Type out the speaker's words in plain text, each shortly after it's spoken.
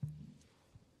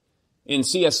In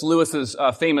C.S. Lewis's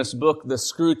famous book, The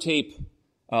Screwtape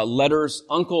Letters,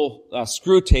 Uncle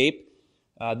Screwtape,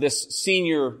 this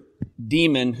senior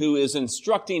demon who is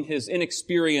instructing his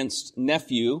inexperienced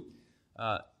nephew,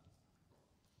 an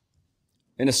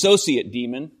associate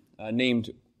demon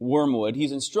named Wormwood,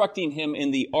 he's instructing him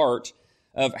in the art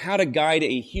of how to guide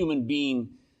a human being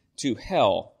to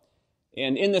hell.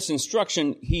 And in this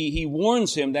instruction, he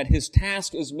warns him that his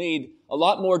task is made a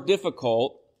lot more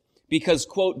difficult because,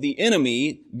 quote, the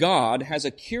enemy, God, has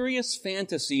a curious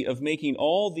fantasy of making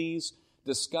all these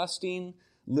disgusting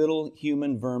little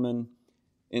human vermin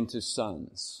into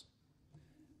sons.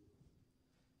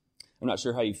 I'm not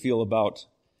sure how you feel about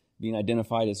being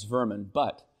identified as vermin,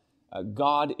 but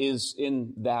God is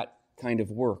in that kind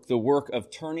of work, the work of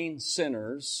turning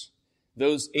sinners,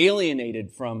 those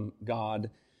alienated from God,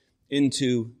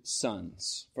 into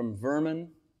sons, from vermin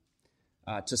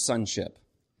to sonship.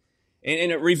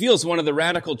 And it reveals one of the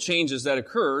radical changes that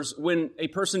occurs when a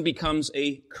person becomes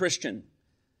a Christian.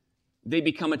 They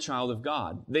become a child of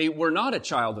God. They were not a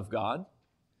child of God.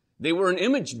 They were an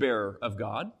image bearer of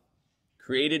God,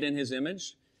 created in His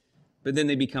image, but then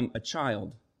they become a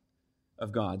child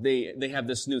of God. They have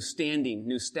this new standing,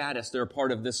 new status. They're a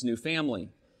part of this new family.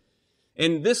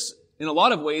 And this, in a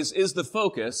lot of ways, is the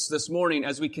focus this morning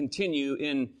as we continue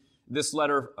in this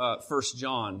letter, 1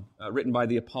 John, written by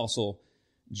the Apostle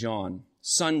John.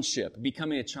 Sonship,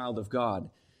 becoming a child of God.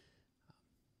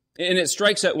 And it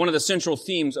strikes at one of the central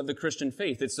themes of the Christian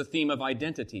faith. It's the theme of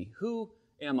identity. Who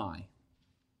am I?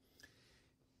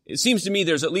 It seems to me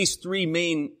there's at least three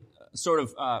main sort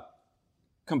of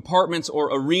compartments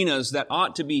or arenas that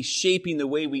ought to be shaping the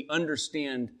way we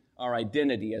understand our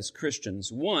identity as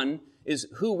Christians. One is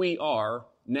who we are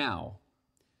now.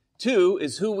 Two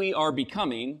is who we are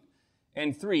becoming.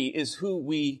 And three is who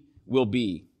we will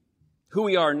be. Who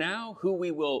we are now, who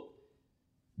we will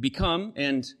become,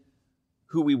 and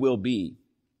who we will be.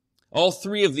 All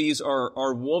three of these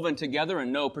are woven together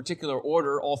in no particular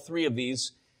order. All three of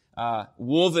these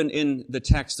woven in the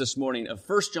text this morning of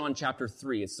 1 John chapter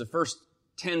 3. It's the first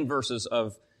 10 verses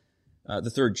of the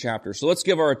third chapter. So let's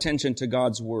give our attention to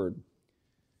God's Word.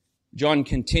 John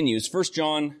continues, 1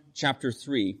 John chapter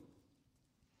 3.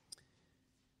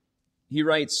 He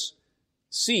writes,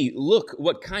 "See, look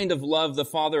what kind of love the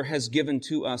Father has given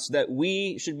to us, that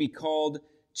we should be called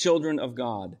children of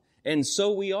God. And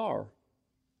so we are.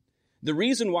 The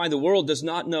reason why the world does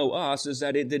not know us is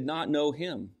that it did not know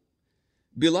Him.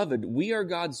 Beloved, we are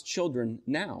God's children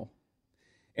now,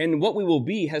 and what we will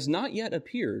be has not yet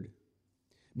appeared.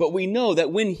 But we know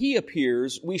that when He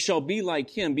appears, we shall be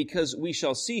like Him, because we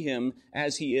shall see Him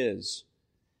as He is.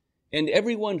 And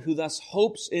everyone who thus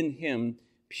hopes in Him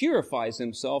purifies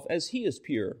himself as He is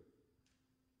pure.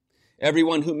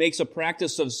 Everyone who makes a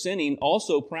practice of sinning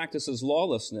also practices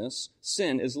lawlessness.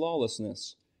 Sin is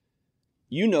lawlessness.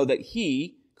 You know that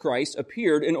He, Christ,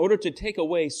 appeared in order to take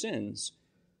away sins,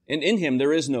 and in Him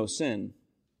there is no sin.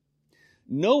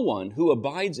 No one who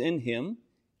abides in Him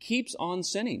keeps on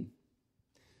sinning.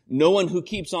 No one who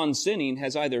keeps on sinning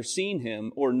has either seen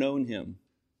Him or known Him.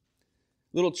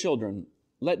 Little children,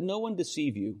 let no one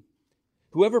deceive you.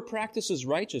 Whoever practices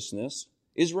righteousness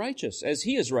is righteous, as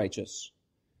He is righteous.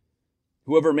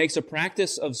 Whoever makes a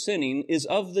practice of sinning is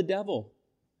of the devil,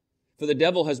 for the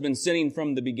devil has been sinning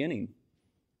from the beginning.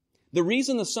 The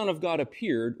reason the Son of God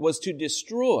appeared was to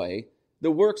destroy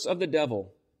the works of the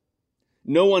devil.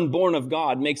 No one born of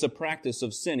God makes a practice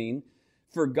of sinning,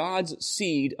 for God's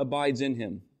seed abides in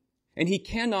him, and he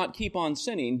cannot keep on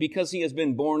sinning because he has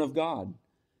been born of God.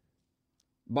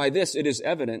 By this it is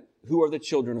evident who are the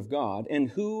children of God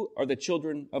and who are the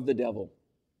children of the devil.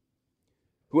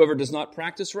 Whoever does not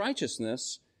practice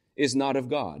righteousness is not of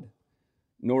God,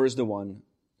 nor is the one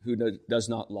who does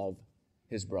not love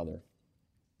his brother."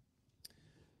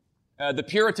 The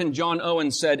Puritan John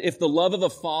Owen said, "If the love of a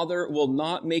father will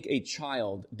not make a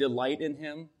child delight in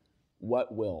him,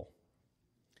 what will?"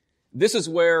 This is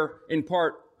where, in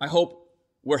part, I hope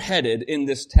we're headed in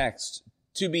this text,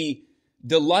 to be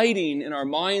delighting in our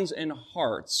minds and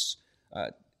hearts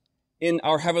in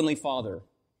our Heavenly Father,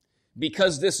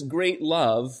 because this great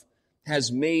love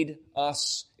has made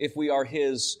us, if we are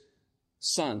His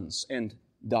sons and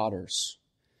daughters.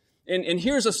 And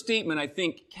here's a statement I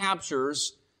think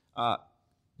captures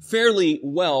fairly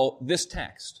well this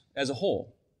text as a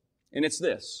whole. And it's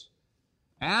this: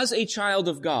 as a child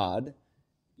of God,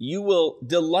 you will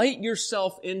delight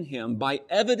yourself in Him by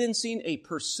evidencing a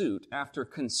pursuit after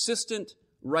consistent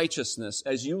righteousness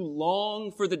as you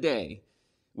long for the day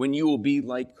when you will be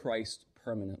like Christ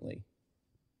permanently.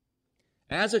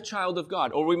 As a child of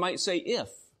God, or we might say if,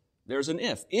 there's an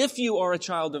if you are a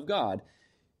child of God,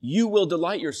 you will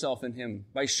delight yourself in him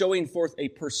by showing forth a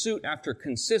pursuit after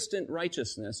consistent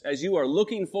righteousness as you are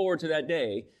looking forward to that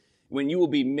day when you will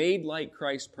be made like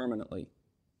Christ permanently,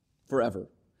 forever.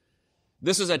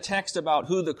 This is a text about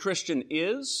who the Christian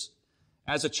is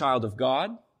as a child of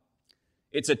God.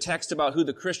 It's a text about who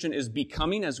the Christian is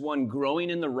becoming as one growing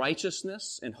in the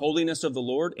righteousness and holiness of the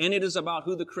Lord. And it is about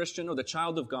who the Christian or the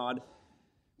child of God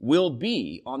will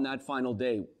be on that final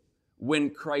day when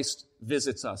Christ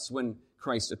visits us, when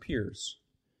Christ appears.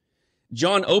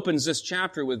 John opens this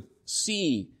chapter with,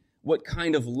 see what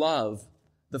kind of love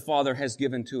the Father has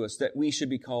given to us, that we should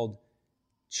be called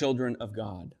children of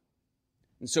God.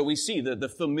 And so we see the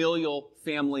familial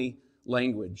family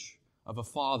language of a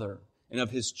father and of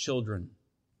his children.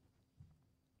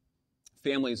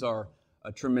 Families are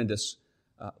a tremendous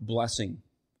blessing.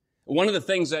 One of the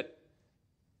things that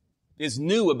is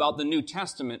new about the New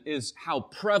Testament is how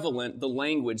prevalent the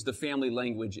language, the family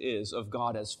language is of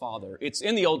God as Father. It's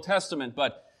in the Old Testament,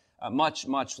 but much,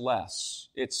 much less.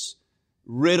 It's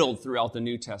riddled throughout the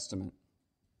New Testament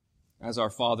as our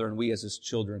Father and we as his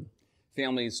children.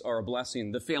 Families are a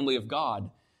blessing. The family of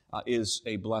God is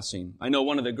a blessing. I know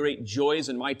one of the great joys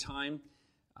in my time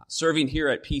serving here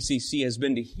at PCC has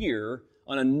been to hear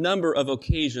on a number of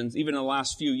occasions, even in the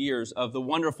last few years, of the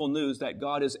wonderful news that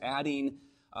God is adding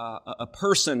a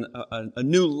person, a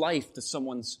new life to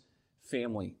someone's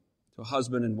family, to a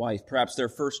husband and wife, perhaps their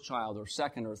first child or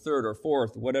second or third or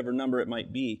fourth, whatever number it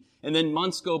might be. And then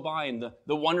months go by and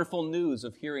the wonderful news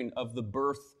of hearing of the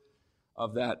birth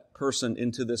of that person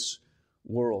into this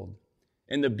world.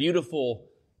 And the beautiful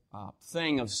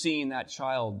thing of seeing that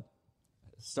child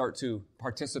start to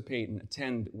participate and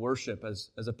attend worship as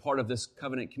a part of this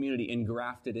covenant community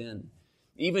engrafted in.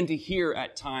 Even to hear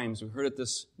at times, we heard it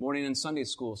this morning in Sunday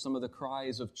school, some of the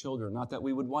cries of children. Not that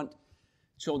we would want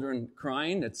children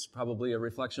crying. It's probably a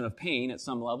reflection of pain at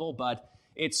some level, but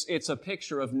it's a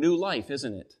picture of new life,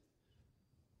 isn't it?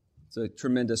 It's a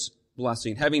tremendous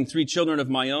blessing. Having 3 children of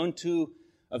my own, 2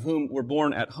 of whom were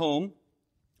born at home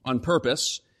on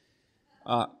purpose,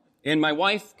 and my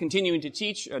wife continuing to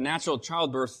teach natural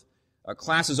childbirth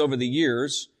classes over the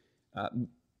years.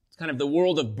 Kind of the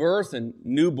world of birth and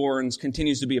newborns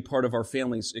continues to be a part of our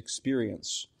family's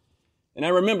experience. And I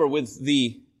remember with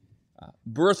the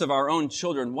birth of our own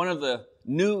children, one of the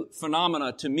new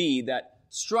phenomena to me that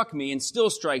struck me and still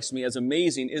strikes me as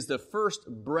amazing is the first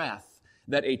breath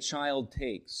that a child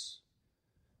takes.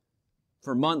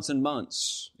 For months and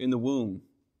months in the womb,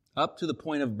 up to the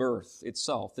point of birth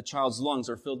itself, the child's lungs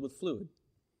are filled with fluid.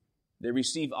 They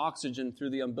receive oxygen through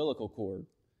the umbilical cord,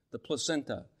 the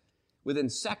placenta.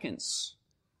 Within seconds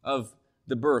of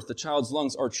the birth, the child's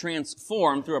lungs are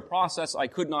transformed through a process I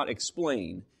could not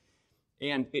explain,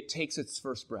 and it takes its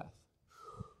first breath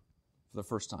for the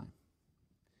first time.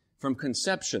 From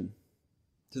conception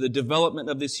to the development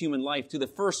of this human life to the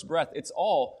first breath, it's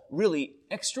all really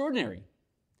extraordinary.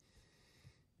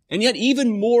 And yet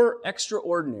even more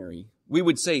extraordinary, we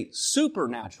would say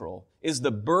supernatural, is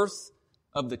the birth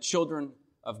of the children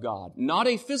of God. Not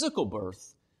a physical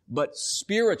birth, but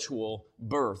spiritual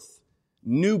birth,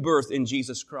 new birth in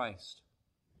Jesus Christ.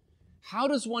 How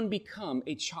does one become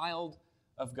a child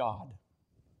of God?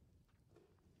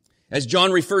 As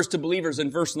John refers to believers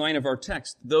in verse 9 of our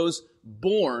text, those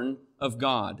born of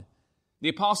God. The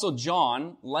Apostle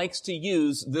John likes to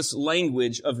use this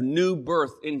language of new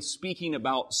birth in speaking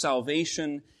about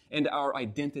salvation and our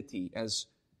identity as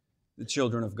the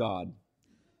children of God.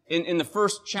 In the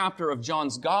first chapter of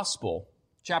John's Gospel,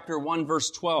 chapter 1, verse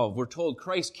 12, we're told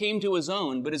Christ came to his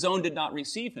own, but his own did not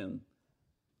receive him.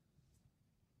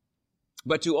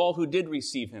 But to all who did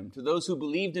receive him, to those who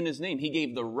believed in his name, he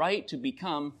gave the right to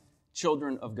become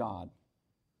children of God.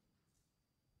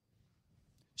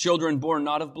 Children born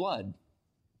not of blood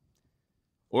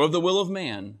or of the will of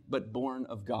man, but born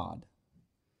of God.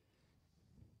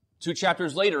 2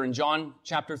 chapters later, in John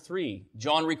chapter 3,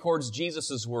 John records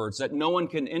Jesus' words that no one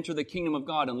can enter the kingdom of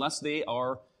God unless they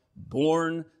are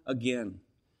born again.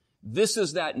 This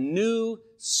is that new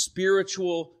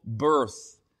spiritual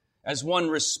birth as one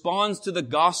responds to the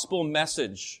gospel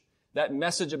message, that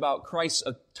message about Christ's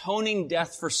atoning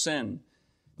death for sin.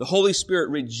 The Holy Spirit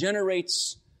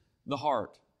regenerates the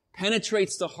heart,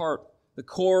 penetrates the heart, the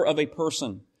core of a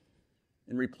person,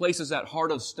 and replaces that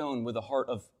heart of stone with a heart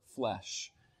of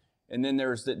flesh. And then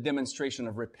there's the demonstration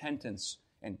of repentance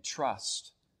and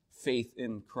trust, faith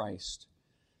in Christ.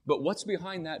 But what's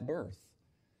behind that birth?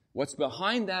 What's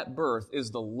behind that birth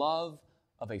is the love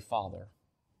of a father.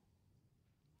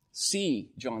 See,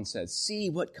 John says, see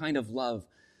what kind of love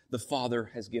the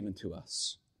Father has given to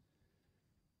us.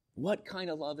 What kind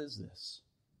of love is this?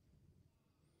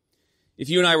 If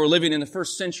you and I were living in the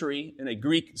first century in a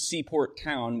Greek seaport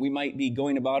town, we might be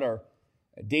going about our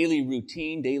daily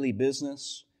routine, daily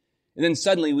business. And then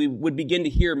suddenly we would begin to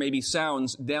hear maybe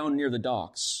sounds down near the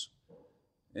docks.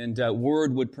 And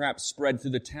word would perhaps spread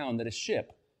through the town that a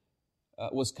ship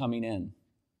was coming in.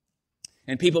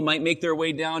 And people might make their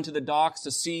way down to the docks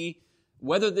to see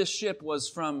whether this ship was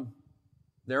from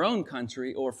their own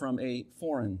country or from a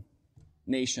foreign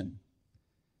nation.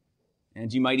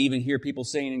 And you might even hear people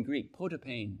saying in Greek,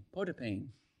 potopain, potopain,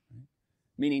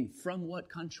 meaning from what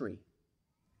country?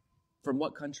 From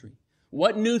what country?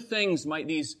 What new things might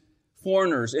these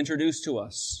foreigners introduce to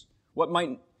us? What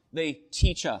might they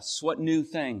teach us? What new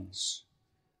things?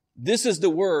 This is the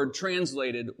word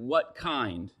translated, what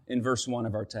kind, in verse 1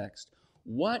 of our text.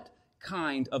 What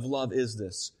kind of love is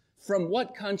this? From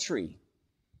what country?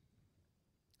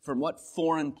 From what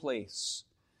foreign place?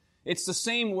 It's the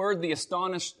same word the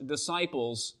astonished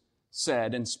disciples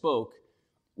said and spoke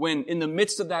when in the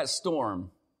midst of that storm,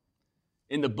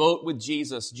 in the boat with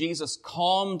Jesus, Jesus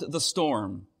calmed the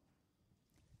storm.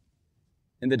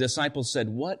 And the disciples said,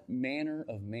 what manner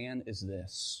of man is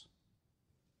this?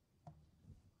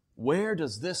 Where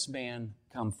does this man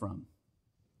come from,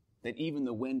 that even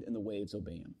the wind and the waves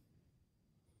obey him?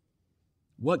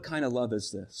 What kind of love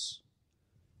is this?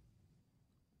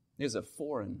 It is a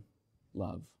foreign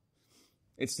love.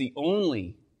 It's the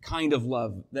only kind of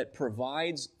love that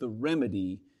provides the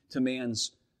remedy to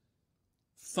man's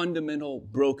fundamental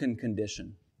broken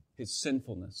condition, his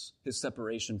sinfulness, his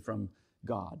separation from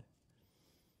God.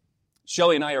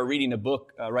 Shelley and I are reading a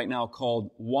book right now called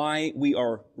Why We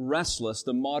Are Restless,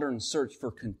 The Modern Search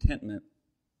for Contentment.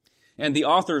 And the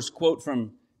author's quote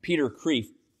from Peter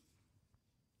Kreeft.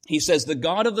 He says, the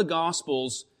God of the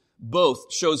Gospels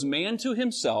both shows man to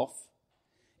himself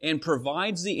and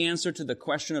provides the answer to the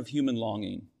question of human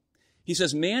longing. He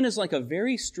says, man is like a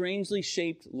very strangely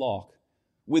shaped lock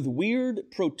with weird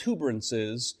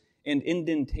protuberances and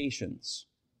indentations.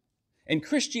 And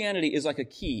Christianity is like a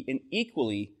key, an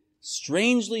equally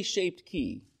strangely shaped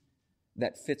key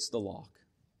that fits the lock.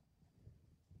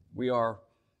 We are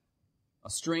a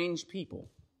strange people.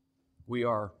 We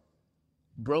are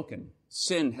broken.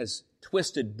 Sin has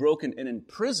twisted, broken, and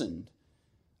imprisoned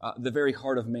the very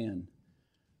heart of man.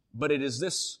 But it is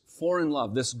this foreign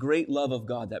love, this great love of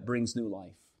God that brings new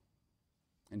life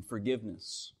and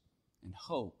forgiveness and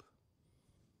hope,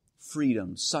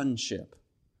 freedom, sonship.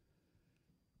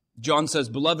 John says,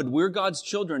 beloved, we're God's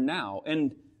children now,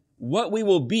 and what we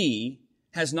will be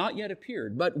has not yet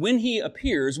appeared. But when he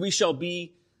appears, we shall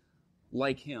be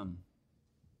like him.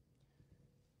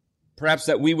 Perhaps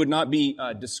that we would not be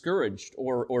discouraged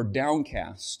or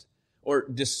downcast or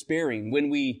despairing when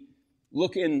we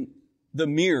look in the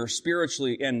mirror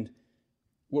spiritually and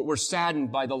we're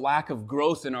saddened by the lack of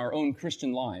growth in our own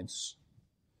Christian lives.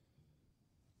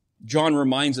 John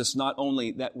reminds us not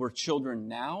only that we're children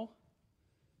now,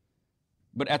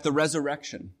 but at the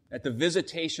resurrection, at the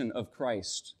visitation of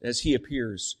Christ as he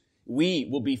appears, we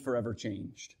will be forever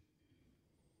changed,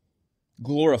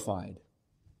 glorified,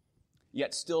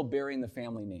 yet still bearing the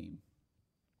family name,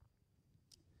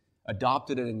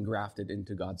 adopted and engrafted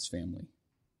into God's family.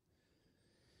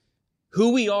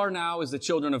 Who we are now is the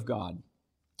children of God.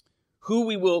 Who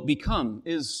we will become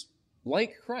is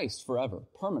like Christ forever,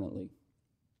 permanently.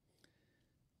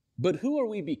 But who are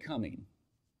we becoming?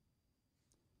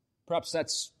 Perhaps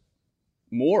that's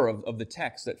more of the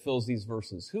text that fills these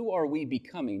verses. Who are we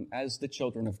becoming as the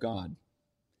children of God?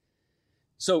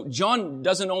 So John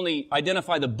doesn't only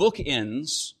identify the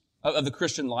bookends of the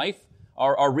Christian life,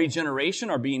 our regeneration,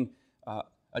 our being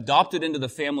adopted into the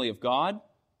family of God,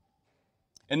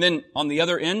 and then on the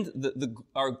other end,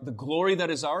 the glory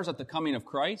that is ours at the coming of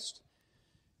Christ.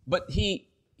 But he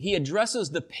addresses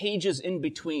the pages in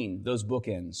between those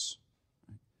bookends.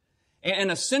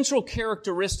 And a central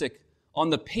characteristic on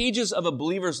the pages of a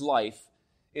believer's life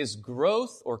is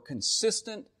growth or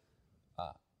consistent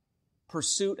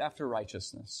pursuit after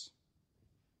righteousness.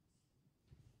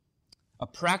 A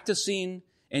practicing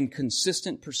and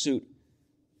consistent pursuit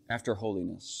after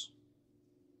holiness.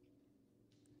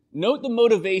 Note the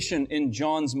motivation in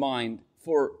John's mind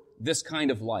for this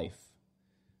kind of life,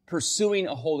 pursuing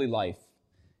a holy life.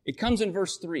 It comes in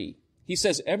verse 3. He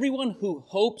says, everyone who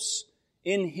hopes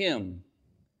in him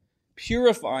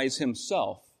purifies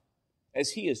himself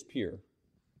as he is pure.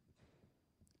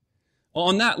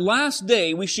 On that last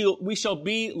day, we shall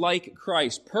be like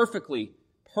Christ, perfectly,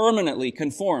 permanently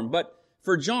conformed. But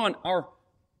for John, our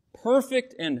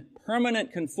perfect and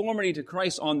permanent conformity to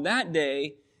Christ on that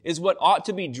day is what ought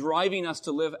to be driving us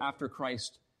to live after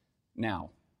Christ now.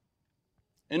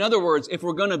 In other words, if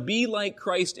we're going to be like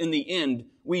Christ in the end,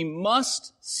 we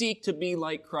must seek to be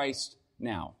like Christ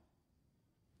now.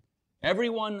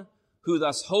 Everyone who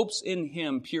thus hopes in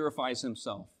him purifies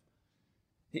himself.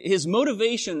 His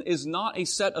motivation is not a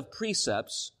set of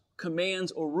precepts,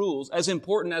 commands, or rules, as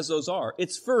important as those are.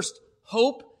 It's first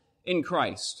hope in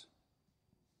Christ.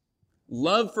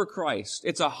 Love for Christ.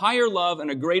 It's a higher love and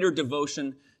a greater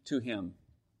devotion to him.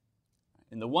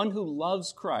 And the one who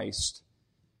loves Christ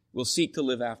will seek to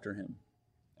live after him,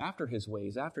 after his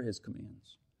ways, after his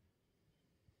commands.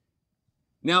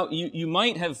 Now, you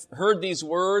might have heard these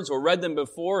words or read them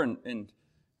before and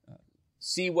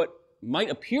see what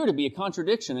might appear to be a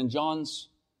contradiction in John's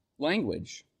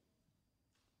language.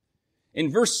 In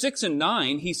verse 6 and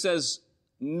 9, he says,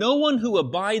 no one who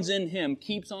abides in him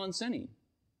keeps on sinning.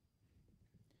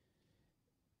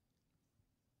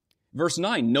 Verse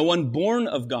 9, no one born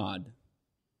of God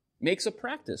makes a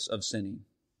practice of sinning.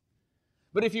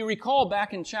 But if you recall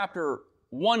back in chapter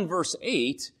 1, verse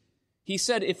 8, he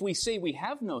said, if we say we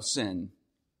have no sin,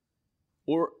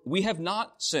 or we have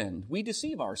not sinned, we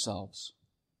deceive ourselves,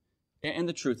 and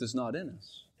the truth is not in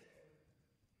us.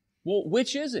 Well,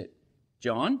 which is it,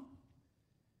 John?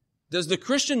 Does the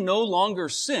Christian no longer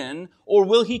sin, or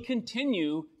will he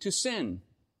continue to sin?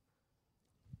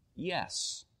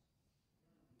 Yes.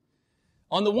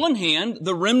 On the one hand,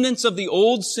 the remnants of the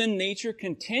old sin nature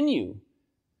continue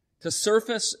to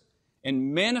surface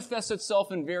and manifest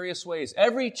itself in various ways.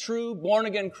 Every true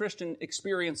born-again Christian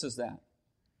experiences that.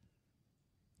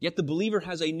 Yet the believer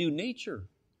has a new nature.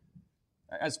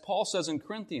 As Paul says in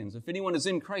Corinthians, if anyone is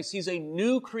in Christ, he's a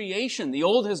new creation. The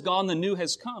old has gone, the new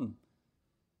has come.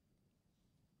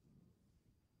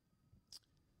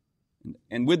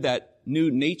 And with that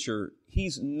new nature, she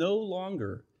is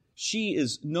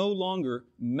no longer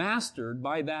mastered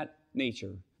by that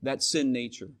nature, that sin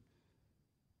nature.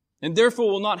 And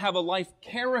therefore will not have a life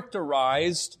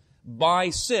characterized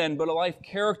by sin, but a life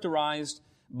characterized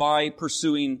by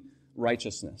pursuing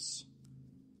righteousness.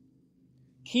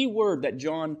 Key word that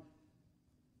John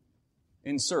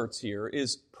inserts here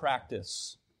is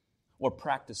practice or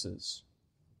practices.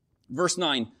 Verse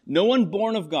 9, no one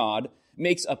born of God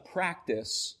makes a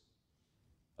practice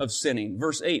of sinning.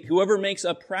 Verse 8, whoever makes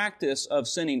a practice of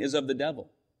sinning is of the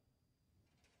devil.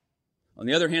 On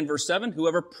the other hand, verse 7,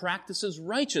 whoever practices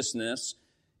righteousness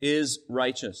is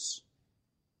righteous.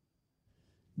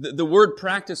 The word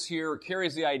practice here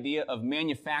carries the idea of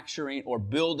manufacturing or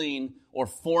building or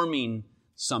forming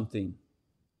something.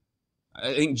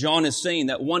 I think John is saying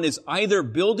that one is either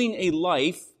building a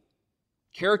life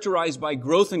characterized by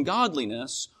growth and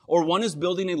godliness, or one is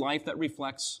building a life that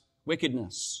reflects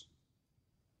wickedness.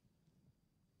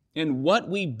 And what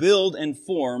we build and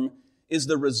form is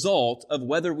the result of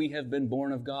whether we have been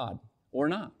born of God or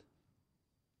not.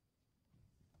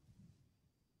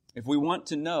 If we want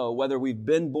to know whether we've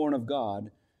been born of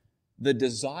God, the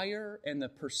desire and the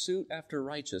pursuit after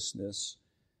righteousness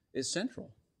is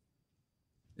central.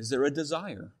 Is there a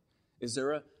desire? Is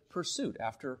there a pursuit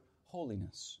after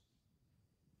holiness?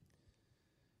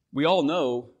 We all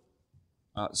know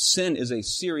sin is a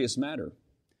serious matter.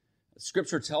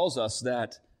 Scripture tells us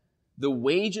that the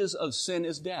wages of sin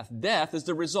is death. Death is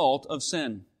the result of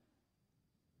sin.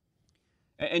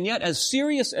 And yet, as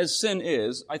serious as sin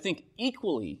is, I think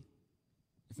equally,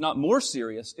 if not more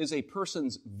serious, is a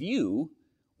person's view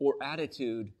or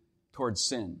attitude towards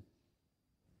sin.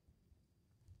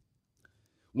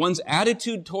 One's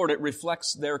attitude toward it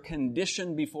reflects their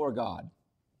condition before God.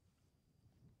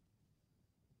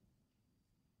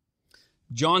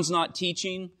 John's not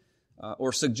teaching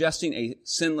or suggesting a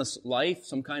sinless life,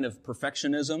 some kind of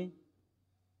perfectionism.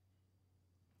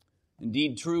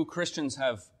 Indeed, true Christians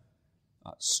have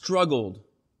struggled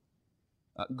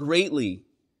greatly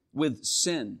with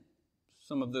sin.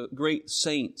 Some of the great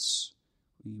saints,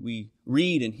 we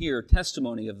read and hear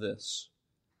testimony of this.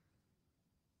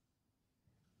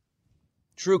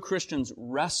 True Christians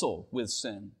wrestle with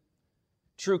sin.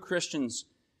 True Christians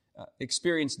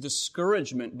experience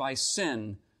discouragement by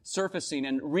sin surfacing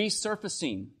and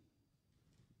resurfacing.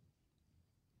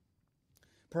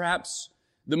 Perhaps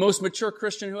the most mature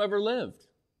Christian who ever lived,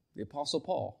 the Apostle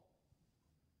Paul.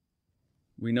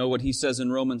 We know what he says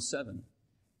in Romans 7.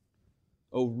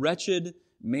 O wretched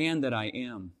man that I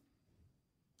am,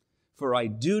 for I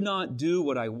do not do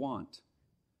what I want,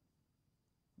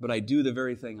 but I do the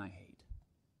very thing I hate.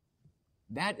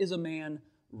 That is a man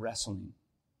wrestling.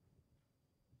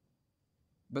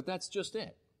 But that's just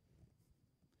it.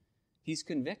 He's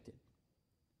convicted.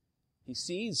 He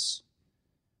sees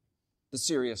the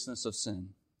seriousness of sin.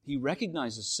 He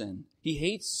recognizes sin. He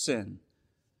hates sin.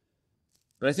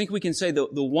 But I think we can say the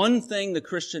one thing the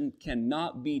Christian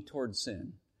cannot be toward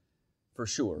sin, for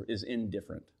sure, is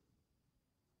indifferent.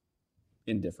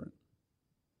 Indifferent.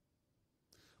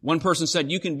 One person said,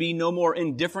 you can be no more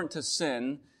indifferent to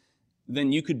sin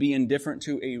than you could be indifferent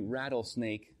to a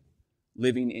rattlesnake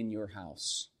living in your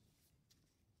house.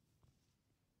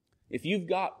 If you've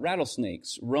got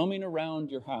rattlesnakes roaming around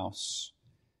your house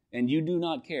and you do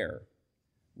not care,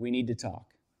 we need to talk.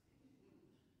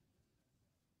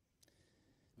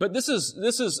 But this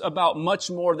is about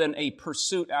much more than a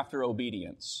pursuit after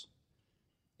obedience.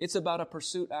 It's about a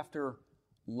pursuit after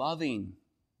loving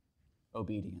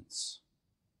obedience.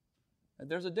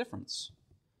 There's a difference.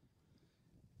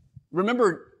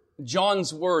 Remember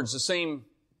John's words, the same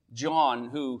John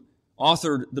who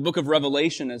authored the book of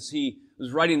Revelation as he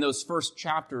was writing those first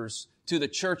chapters to the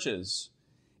churches.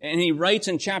 And he writes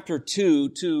in chapter 2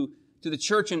 to the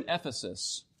church in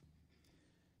Ephesus.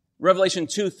 Revelation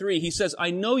 2:3, he says,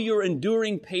 I know you're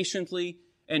enduring patiently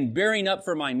and bearing up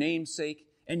for my name's sake,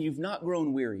 and you've not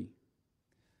grown weary.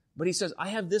 But he says, I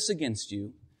have this against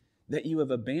you, that you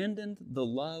have abandoned the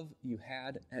love you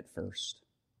had at first.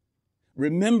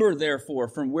 Remember, therefore,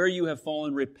 from where you have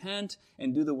fallen, repent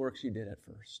and do the works you did at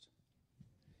first.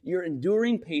 You're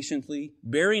enduring patiently,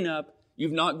 bearing up,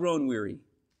 you've not grown weary.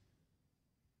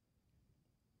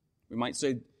 We might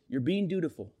say, you're being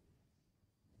dutiful.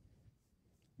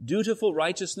 Dutiful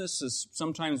righteousness is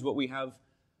sometimes what we have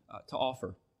to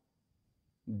offer.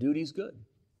 Duty's good.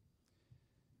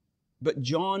 But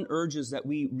John urges that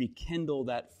we rekindle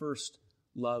that first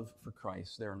love for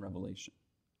Christ there in Revelation,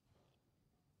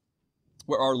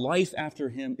 where our life after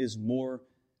Him is more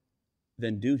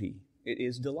than duty. It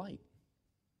is delight.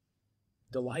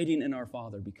 Delighting in our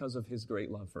Father because of His great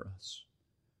love for us.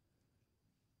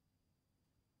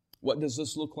 What does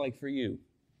this look like for you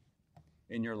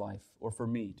in your life, or for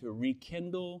me, to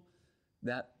rekindle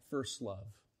that first love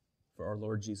for our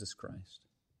Lord Jesus Christ?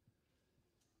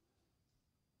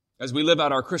 As we live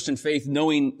out our Christian faith,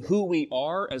 knowing who we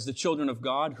are as the children of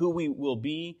God, who we will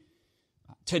be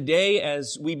today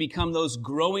as we become those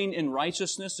growing in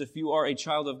righteousness, if you are a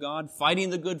child of God, fighting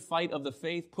the good fight of the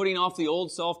faith, putting off the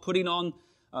old self, putting on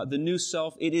the new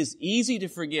self, it is easy to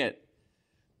forget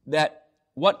that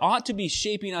what ought to be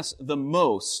shaping us the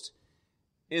most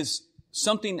is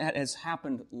something that has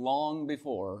happened long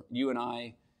before you and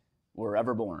I were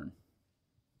ever born.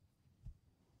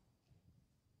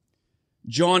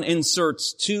 John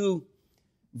inserts two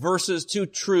verses, two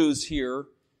truths here,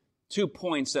 2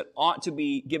 points that ought to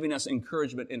be giving us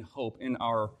encouragement and hope in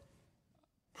our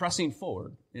pressing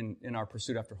forward in our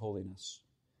pursuit after holiness.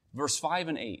 Verse 5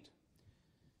 and 8.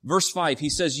 Verse 5, he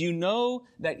says, you know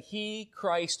that He,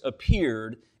 Christ,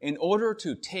 appeared in order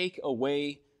to take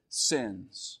away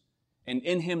sins, and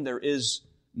in Him there is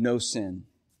no sin.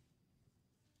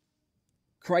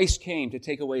 Christ came to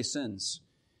take away sins.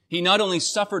 He not only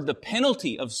suffered the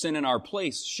penalty of sin in our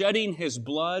place, shedding His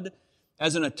blood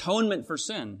as an atonement for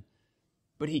sin,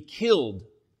 but He killed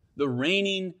the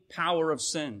reigning power of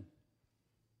sin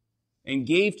and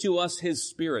gave to us His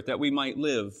Spirit that we might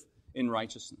live in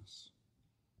righteousness.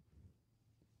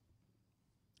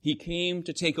 He came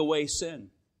to take away sin,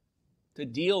 to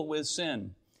deal with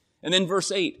sin. And then verse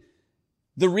 8,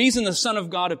 the reason the Son of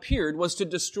God appeared was to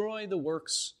destroy the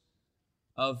works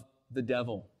of the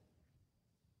devil.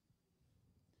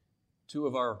 Two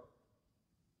of our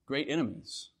great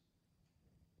enemies.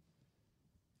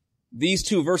 These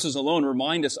two verses alone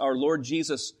remind us our Lord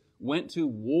Jesus went to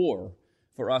war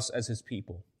for us as His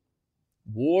people.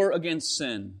 War against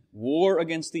sin, war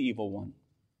against the evil one.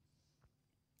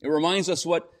 It reminds us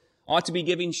what ought to be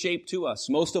giving shape to us,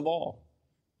 most of all.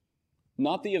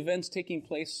 Not the events taking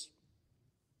place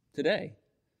today,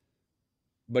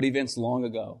 but events long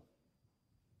ago,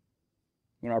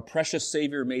 when our precious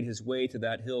Savior made His way to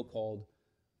that hill called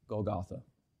Golgotha,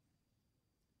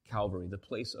 Calvary, the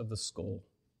place of the skull.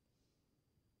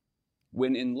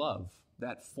 When in love,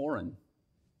 that foreign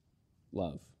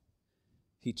love,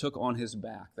 He took on His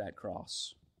back that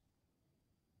cross,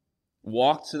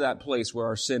 walked to that place where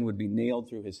our sin would be nailed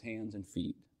through His hands and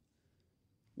feet,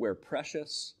 where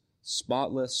precious,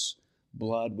 spotless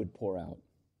blood would pour out,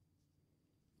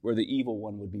 where the evil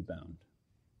one would be bound.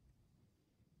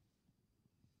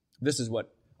 This is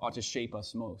what ought to shape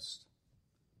us most.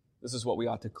 This is what we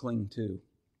ought to cling to.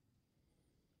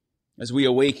 As we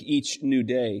awake each new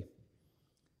day,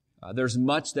 there's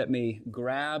much that may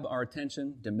grab our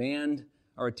attention, demand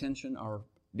our attention, our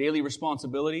daily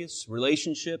responsibilities,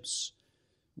 relationships,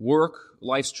 work,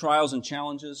 life's trials and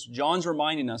challenges. John's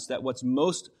reminding us that what's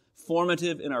most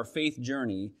formative in our faith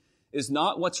journey is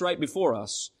not what's right before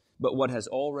us, but what has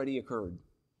already occurred.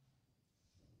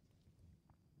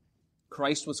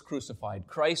 Christ was crucified.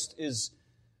 Christ is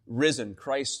risen.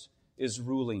 Christ is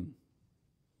ruling.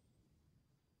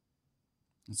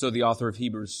 And so the author of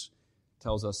Hebrews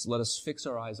tells us, let us fix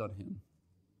our eyes on him.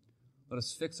 Let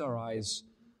us fix our eyes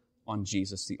on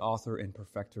Jesus, the author and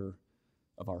perfecter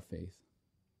of our faith.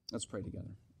 Let's pray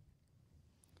together.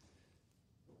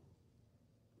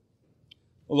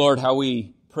 Lord, how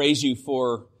we praise you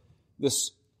for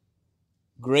this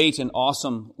great and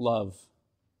awesome love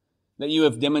that you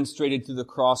have demonstrated through the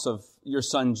cross of your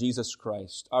Son, Jesus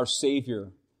Christ, our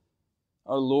Savior,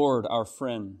 our Lord, our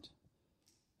friend.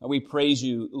 And we praise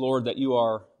you, Lord, that you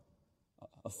are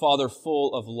a Father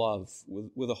full of love,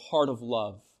 with a heart of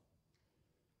love.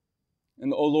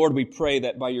 And, oh Lord, we pray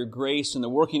that by your grace and the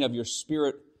working of your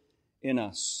Spirit in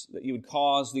us, that you would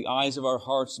cause the eyes of our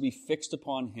hearts to be fixed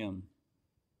upon him,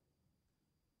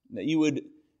 that you would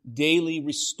daily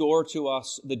restore to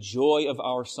us the joy of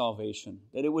our salvation,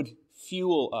 that it would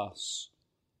fuel us,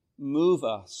 move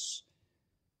us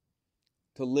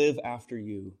to live after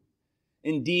you.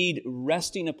 Indeed,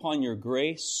 resting upon your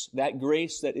grace that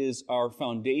is our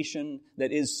foundation,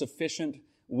 that is sufficient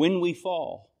when we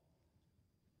fall,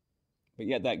 but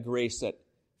yet that grace that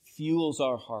fuels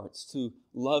our hearts to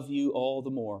love you all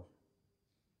the more.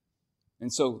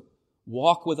 And so,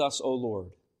 walk with us, O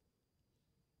Lord,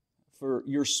 for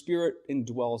your Spirit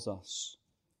indwells us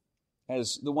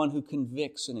as the one who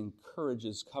convicts and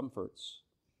encourages, comforts,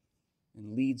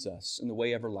 and leads us in the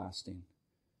way everlasting.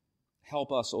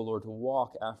 Help us, O Lord, to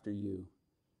walk after you.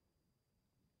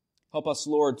 Help us,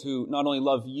 Lord, to not only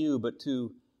love you, but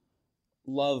to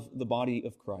love the body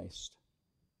of Christ.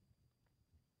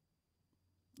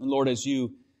 And Lord, as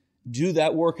you do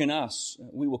that work in us,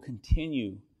 we will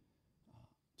continue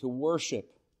to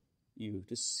worship you,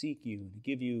 to seek you, to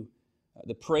give you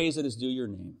the praise that is due your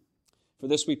name. For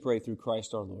this we pray through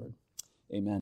Christ our Lord. Amen.